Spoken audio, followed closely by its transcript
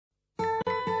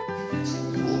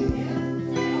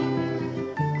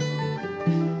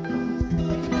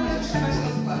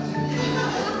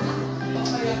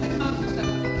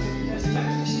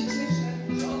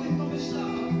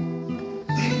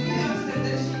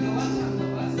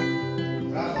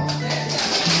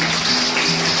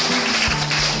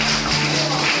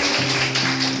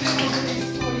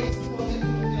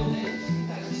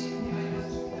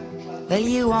Well,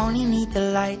 you only need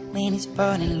the light when it's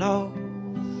burning low.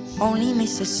 Only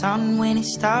miss the sun when it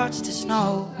starts to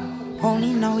snow.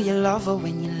 Only know you love her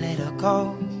when you let her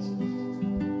go.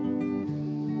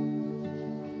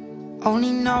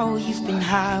 Only know you've been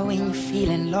high when you're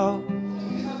feeling low.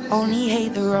 Only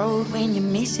hate the road when you're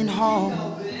missing home.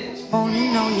 Only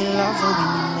know you love her when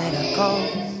you let her go.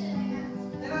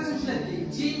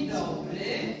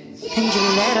 And you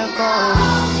let her go.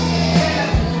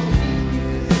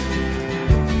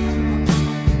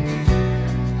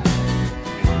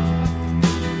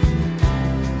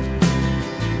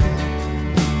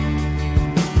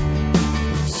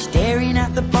 Staring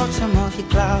at the bottom of your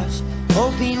glass,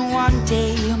 hoping one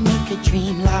day you'll make a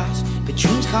dream last. But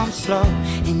dreams come slow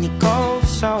and they go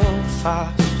so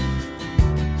fast.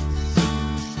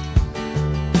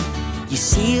 You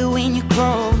see it when you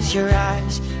close your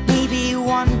eyes. Maybe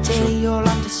one day you'll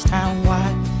understand why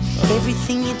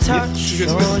everything you touch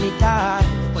surely dies.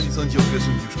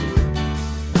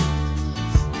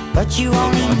 But you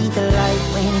only need the light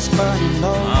when it's burning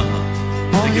low.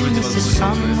 Only miss the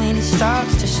sun when it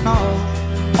starts to snow.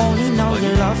 Only know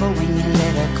you love her when you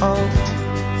let her go.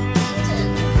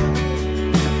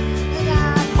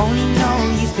 Only know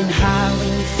you've been high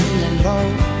when you're feeling low.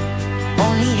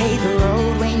 Only hate the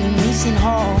road when you're missing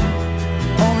home.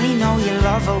 Only know you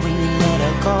love her when you let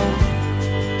her go.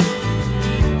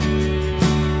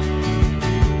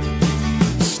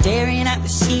 Staring at the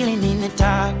ceiling in the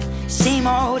dark, same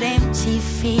old empty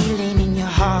feeling in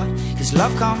your heart. Cause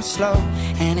love comes slow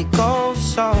and it goes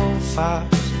so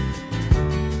fast.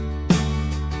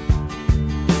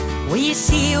 Well, you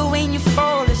see it when you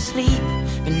fall asleep,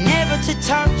 but never to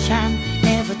touch and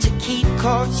never to keep.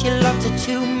 Cause you loved her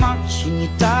too much and you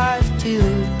dive too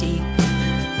deep.